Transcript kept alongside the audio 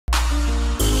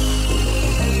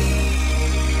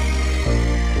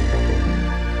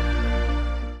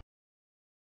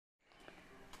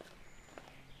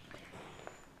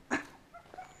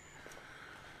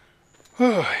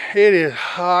It is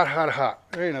hot, hot,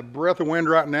 hot. There ain't a breath of wind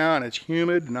right now, and it's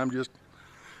humid, and I'm just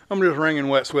wringing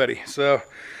wet, sweaty. So,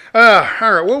 all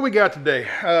right, what we got today?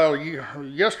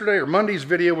 Yesterday or Monday's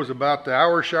video was about the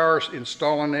hour shower,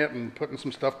 installing it and putting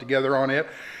some stuff together on it.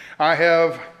 I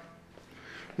have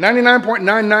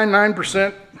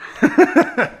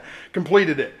 99.999%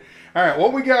 completed it. All right,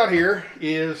 what we got here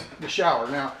is the shower.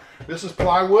 Now, this is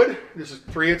plywood. This is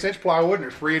 3/8" plywood, and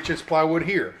there's 3/8" plywood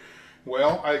here.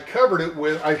 Well, I covered it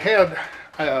with,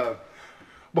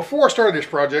 before I started this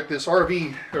project, this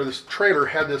RV, or this trailer,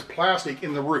 had this plastic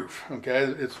in the roof, okay?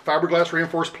 It's fiberglass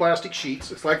reinforced plastic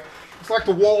sheets. It's like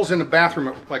the walls in the bathroom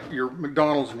at like your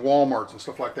McDonald's and Walmarts and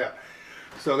stuff like that.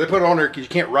 So they put it on there because you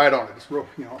can't write on it. It's real,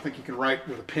 I think you can write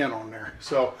with a pen on there.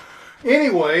 So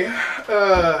anyway,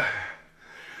 I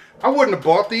wouldn't have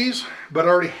bought these, but I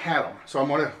already had them. So I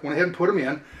went ahead and put them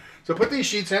in. So I put these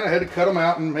sheets in. I had to cut them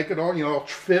out and make it all,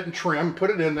 fit and trim,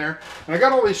 put it in there. And I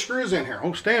got all these screws in here.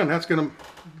 Oh, Stan, that's going to,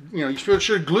 you should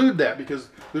have glued that because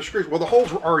the screws, well, the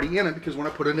holes were already in it because when I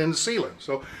put it in the ceiling.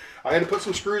 So I had to put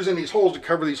some screws in these holes to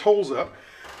cover these holes up.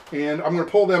 And I'm going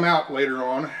to pull them out later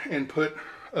on and put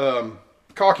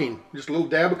caulking, just a little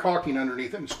dab of caulking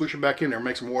underneath it and squish it back in there and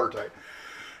make them watertight.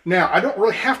 Now, I don't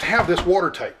really have to have this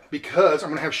watertight because I'm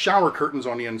going to have shower curtains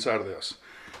on the inside of this.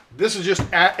 This is just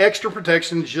extra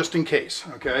protection just in case,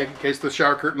 okay? In case the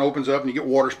shower curtain opens up and you get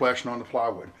water splashing on the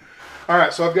plywood. All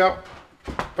right, so I've got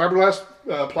fiberglass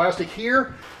plastic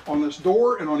here on this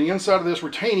door and on the inside of this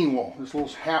retaining wall, this little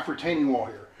half retaining wall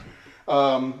here.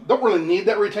 Don't really need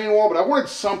that retaining wall, but I wanted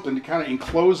something to kind of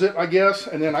enclose it, I guess.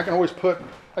 And then I can always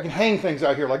I can hang things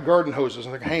out here like garden hoses,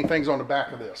 and I can hang things on the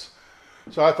back of this.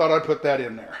 So I thought I'd put that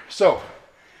in there. So,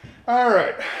 all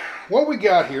right, what we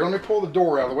got here, let me pull the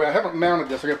door out of the way. I haven't mounted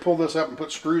this. I got to pull this up and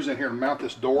put screws in here to mount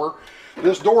this door.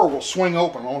 This door will swing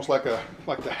open almost like the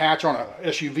hatch on a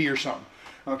SUV or something.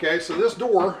 Okay, so this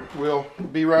door will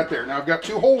be right there. Now I've got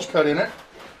two holes cut in it.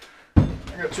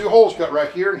 I got two holes cut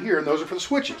right here and here, and those are for the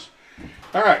switches.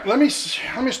 All right, let me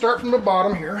start from the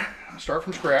bottom here. Start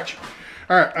from scratch.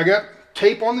 All right, I got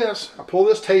tape on this. I pull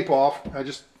this tape off. I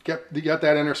just got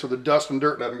that in there so the dust and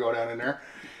dirt doesn't go down in there.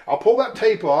 I'll pull that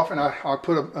tape off and I'll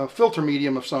put a filter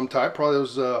medium of some type, probably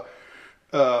those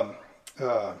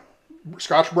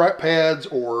Scotch-Brite pads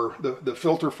or the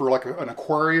filter for like an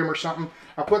aquarium or something.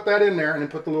 I'll put that in there and then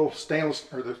put the little stainless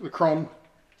or the chrome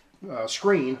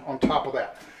screen on top of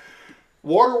that.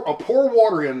 Water, I'll pour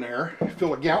water in there,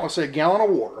 fill a gallon, let's say a gallon of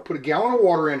water. I'll put a gallon of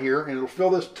water in here and it'll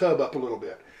fill this tub up a little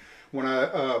bit. When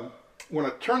I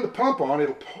turn the pump on,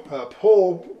 it'll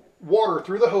pull water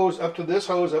through the hose up to this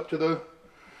hose, up to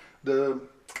the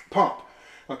pump.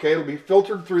 Okay, it'll be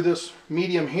filtered through this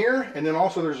medium here, and then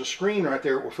also there's a screen right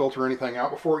there that will filter anything out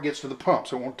before it gets to the pump,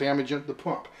 so it won't damage the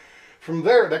pump. From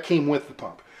there, that came with the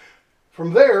pump.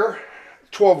 From there,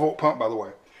 12-volt pump, by the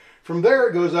way. From there,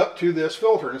 it goes up to this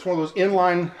filter, and it's one of those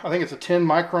inline, I think it's a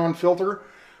 10-micron filter,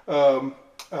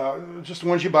 just the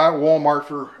ones you buy at Walmart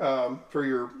for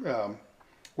your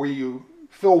where you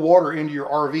fill water into your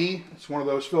RV. It's one of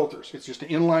those filters. It's just an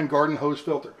inline garden hose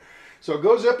filter. So it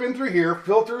goes up in through here,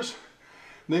 filters,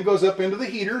 and then goes up into the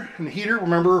heater. And the heater,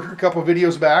 remember a couple of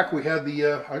videos back, we had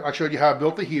the, I showed you how I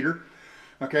built the heater.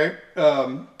 Okay,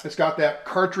 it's got that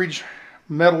cartridge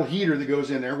metal heater that goes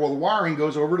in there. Well, the wiring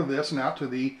goes over to this and out to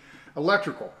the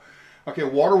electrical. Okay,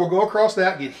 water will go across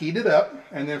that, get heated up,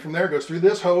 and then from there it goes through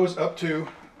this hose up to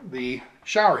the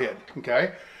shower head.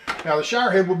 Okay, now the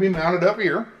shower head will be mounted up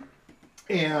here,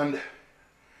 and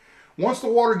once the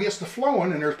water gets to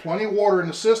flowing, and there's plenty of water in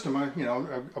the system, I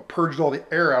purged all the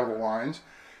air out of the lines,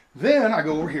 then I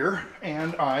go over here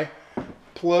and I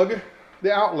plug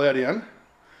the outlet in.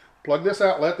 Plug this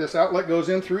outlet. This outlet goes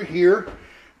in through here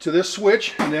to this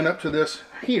switch and then up to this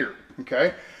heater.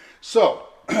 Okay, so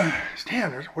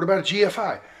Stan, what about a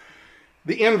GFI?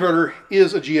 The inverter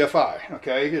is a GFI.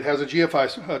 Okay, it has a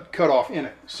GFI cutoff in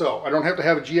it, so I don't have to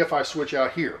have a GFI switch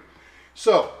out here.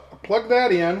 So I plug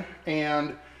that in,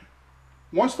 and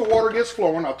once the water gets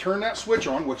flowing, I'll turn that switch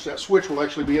on, which that switch will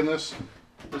actually be in this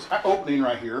opening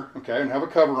right here, okay, and have a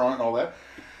cover on it and all that.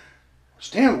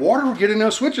 Stan, water will get in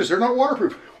those switches. They're not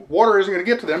waterproof. Water isn't going to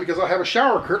get to them because I'll have a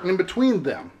shower curtain in between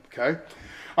them, okay?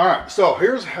 All right, so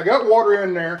I got water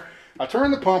in there. I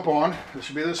turn the pump on. This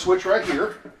should be this switch right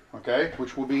here, okay,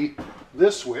 which will be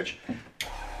this switch.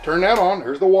 Turn that on.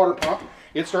 There's the water pump.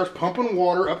 It starts pumping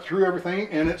water up through everything,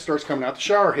 and it starts coming out the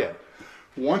shower head.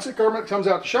 Once it comes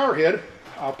out the shower head,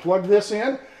 I'll plug this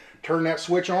in, turn that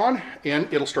switch on,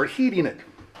 and it'll start heating it.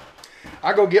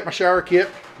 I go get my shower kit,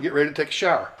 get ready to take a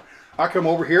shower. I come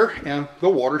over here and the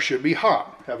water should be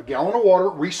hot. Have a gallon of water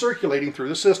recirculating through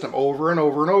the system over and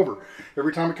over and over.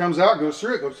 Every time it comes out, goes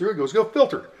through, go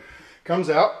filtered. Comes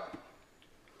out,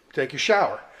 take your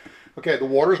shower. Okay, the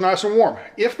water's nice and warm.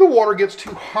 If the water gets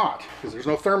too hot, because there's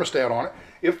no thermostat on it,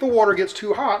 if the water gets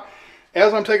too hot,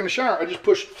 as I'm taking a shower, I just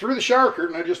push through the shower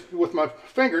curtain, I just, with my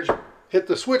fingers, hit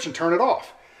the switch and turn it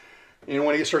off. And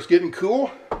when it starts getting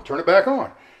cool, turn it back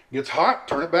on. Gets hot,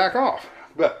 turn it back off.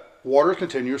 But water is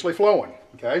continuously flowing,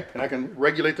 okay? And I can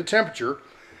regulate the temperature.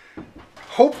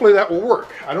 Hopefully that will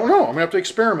work. I don't know, I'm gonna have to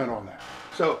experiment on that.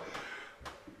 So,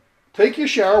 take your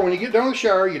shower. When you get done with the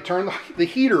shower, you turn the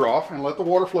heater off and let the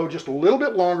water flow just a little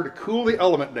bit longer to cool the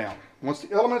element down. Once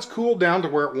the element's cooled down to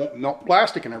where it won't melt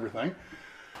plastic and everything,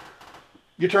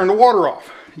 you turn the water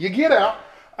off. You get out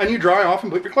and you dry off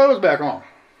and put your clothes back on.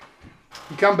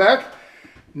 You come back,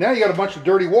 now you got a bunch of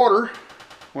dirty water,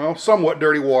 well, somewhat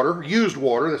dirty water, used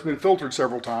water that's been filtered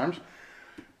several times,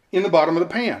 in the bottom of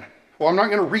the pan. Well, I'm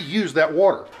not going to reuse that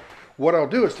water. What I'll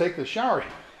do is take the shower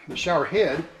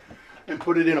head and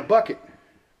put it in a bucket,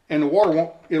 and the water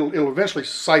won't, it'll eventually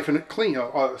siphon it clean,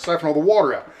 siphon all the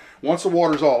water out. Once the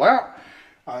water's all out,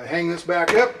 I hang this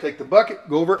back up, take the bucket,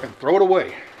 go over and throw it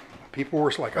away. People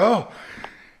were like, oh,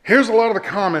 here's a lot of the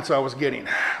comments I was getting.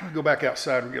 I'll go back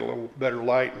outside and get a little better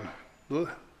light and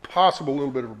possible little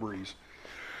bit of a breeze.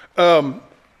 A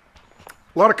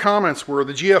lot of comments were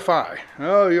the GFI.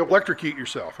 Oh, you electrocute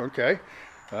yourself. Okay,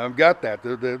 I've got that.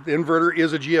 The inverter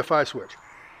is a GFI switch.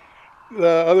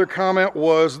 The other comment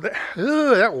was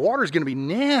that water is going to be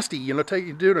nasty. You know,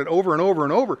 doing it over and over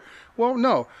and over. Well,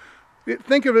 no.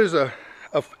 Think of it as a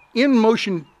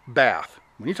in-motion bath.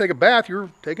 When you take a bath, you're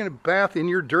taking a bath in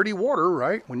your dirty water,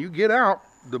 right? When you get out,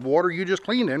 the water you just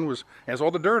cleaned in has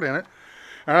all the dirt in it.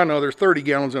 I know there's 30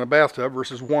 gallons in a bathtub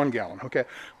versus 1 gallon. Okay,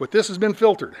 but this has been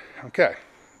filtered. Okay,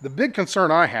 the big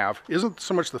concern I have isn't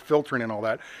so much the filtering and all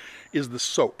that, is the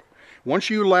soap. Once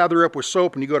you lather up with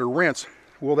soap and you go to rinse,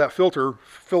 will that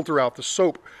filter out the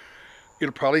soap?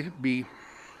 It'll probably be,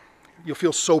 you'll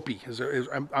feel soapy.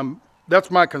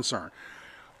 That's my concern.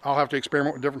 I'll have to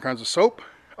experiment with different kinds of soap.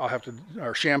 I'll have to,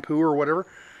 or shampoo or whatever.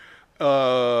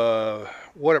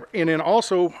 And then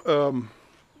also,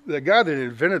 the guy that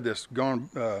invented this, gone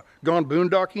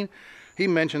boondocking, he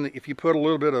mentioned that if you put a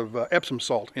little bit of Epsom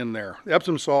salt in there,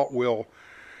 Epsom salt will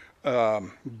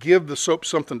give the soap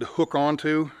something to hook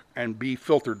onto and be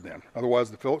filtered then.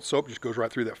 Otherwise, the soap just goes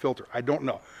right through that filter. I don't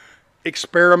know.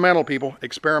 Experimental, people.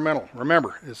 Experimental.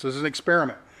 Remember, this is an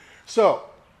experiment. So,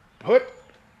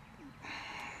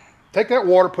 take that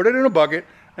water, put it in a bucket,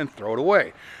 and throw it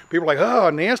away. People are like, oh,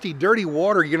 nasty, dirty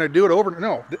water, you're going to do it over.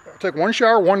 No, take 1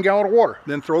 shower, 1 gallon of water,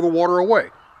 then throw the water away,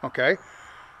 okay?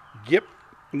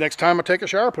 Next time I take a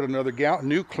shower, put another gallon,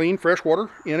 new, clean, fresh water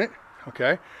in it,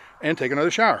 okay? And take another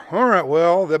shower. All right,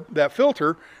 well, that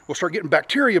filter will start getting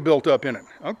bacteria built up in it.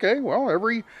 Okay, well,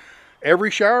 every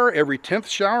shower, every 10th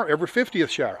shower, every 50th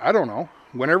shower, I don't know.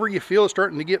 Whenever you feel it's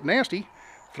starting to get nasty,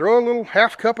 throw a little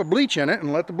half cup of bleach in it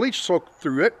and let the bleach soak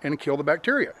through it and kill the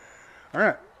bacteria. All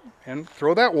right, and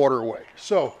throw that water away.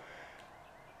 So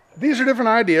these are different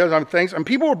ideas on things, and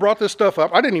people have brought this stuff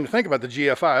up. I didn't even think about the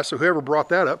GFI, so whoever brought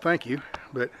that up, thank you.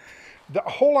 But the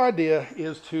whole idea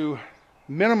is to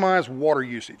minimize water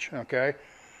usage, okay?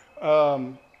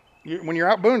 When you're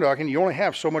out boondocking, you only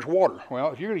have so much water.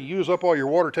 Well, if you're going to use up all your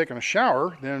water taking a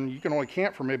shower, then you can only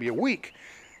camp for maybe a week.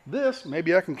 This,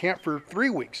 maybe I can camp for 3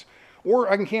 weeks.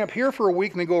 Or I can camp here for a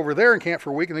week and then go over there and camp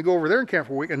for a week and then go over there and camp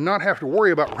for a week and not have to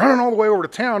worry about running all the way over to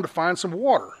town to find some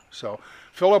water. So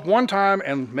fill up one time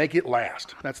and make it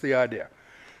last. That's the idea.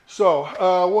 So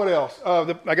what else?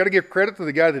 I got to give credit to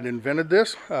the guy that invented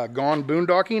this, Gone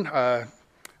Boondocking.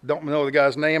 Don't know the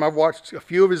guy's name. I've watched a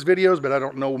few of his videos, but I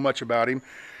don't know much about him.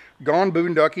 Gone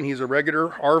Boondocking, he's a regular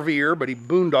RVer, but he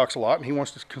boondocks a lot and he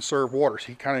wants to conserve water. So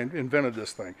he kind of invented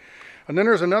this thing. And then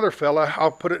there's another fella,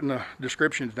 I'll put it in the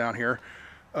descriptions down here.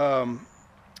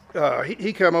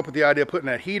 He came up with the idea of putting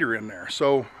that heater in there.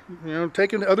 So, you know,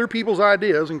 taking other people's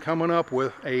ideas and coming up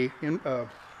with a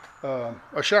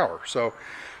shower. So,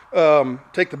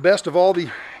 take the best of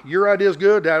your idea is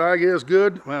good, that idea is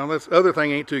good. Well, this other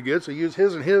thing ain't too good. So use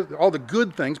his and his, all the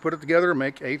good things, put it together and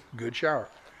make a good shower,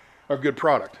 a good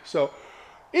product. So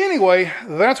anyway,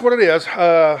 that's what it is.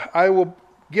 I will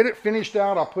get it finished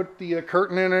out. I'll put the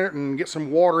curtain in it and get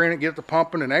some water in it, get it to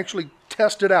pumping, and actually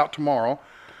test it out tomorrow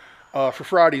for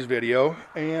Friday's video.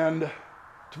 And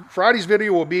Friday's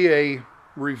video will be a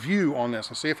review on this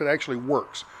and see if it actually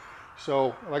works.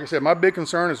 So, like I said, my big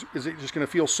concern is it just going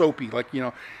to feel soapy? Like, you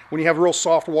know, when you have real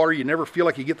soft water, you never feel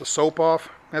like you get the soap off.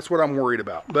 That's what I'm worried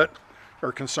about,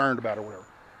 or concerned about or whatever.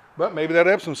 But maybe that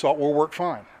Epsom salt will work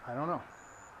fine. I don't know.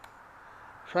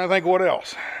 Trying to think what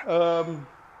else.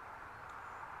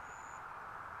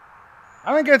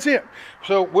 I think that's it.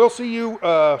 So we'll see you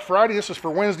Friday. This is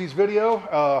for Wednesday's video.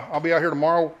 I'll be out here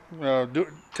tomorrow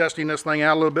testing this thing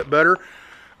out a little bit better.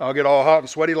 I'll get all hot and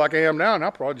sweaty like I am now, and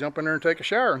I'll probably jump in there and take a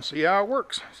shower and see how it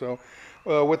works. So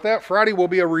with that, Friday will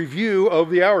be a review of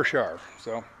the hour shower.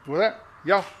 So with that,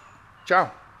 y'all,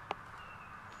 ciao.